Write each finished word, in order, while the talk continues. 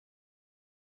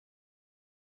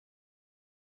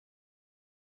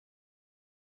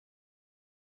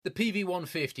The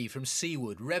PV150 from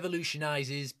Seaward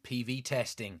revolutionises PV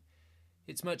testing.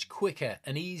 It's much quicker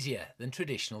and easier than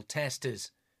traditional testers.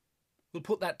 We'll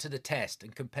put that to the test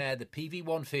and compare the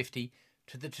PV150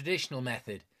 to the traditional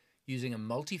method using a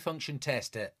multifunction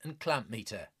tester and clamp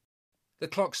meter. The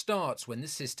clock starts when the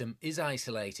system is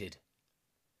isolated.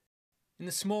 In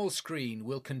the small screen,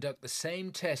 we'll conduct the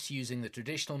same tests using the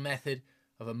traditional method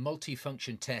of a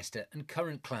multifunction tester and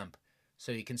current clamp,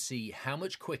 so you can see how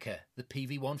much quicker the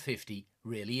PV150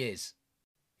 really is.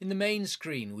 In the main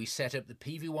screen, we set up the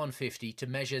PV150 to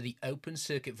measure the open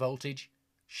circuit voltage,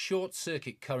 short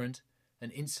circuit current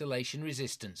and insulation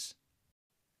resistance.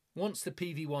 Once the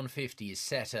PV150 is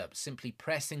set up, simply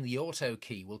pressing the auto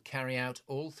key will carry out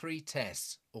all three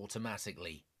tests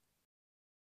automatically.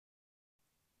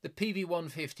 The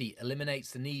PV150 eliminates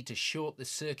the need to short the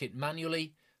circuit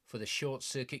manually for the short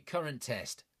circuit current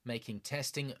test, making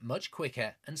testing much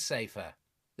quicker and safer.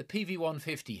 The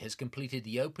PV150 has completed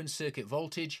the open circuit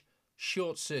voltage,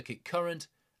 short circuit current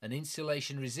and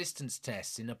insulation resistance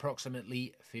tests in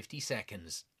approximately 50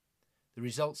 seconds. The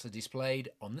results are displayed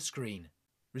on the screen.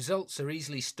 Results are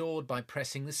easily stored by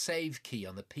pressing the Save key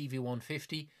on the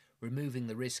PV150, removing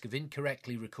the risk of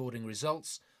incorrectly recording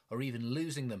results or even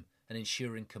losing them and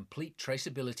ensuring complete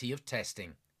traceability of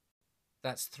testing.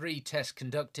 That's 3 tests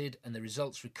conducted and the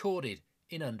results recorded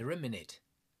in under a minute.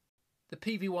 The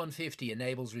PV150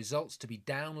 enables results to be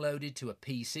downloaded to a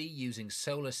PC using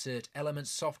SolarCert Elements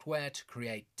software to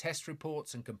create test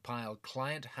reports and compile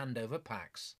client handover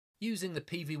packs. Using the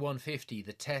PV150,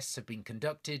 the tests have been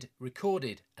conducted,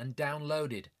 recorded and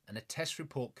downloaded and a test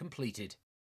report completed.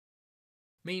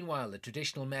 Meanwhile, the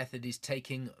traditional method is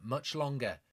taking much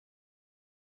longer.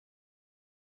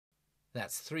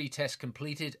 That's 3 tests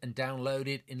completed and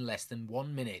downloaded in less than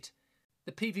 1 minute.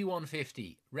 The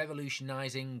PV150,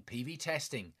 revolutionising PV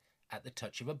testing at the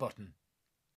touch of a button.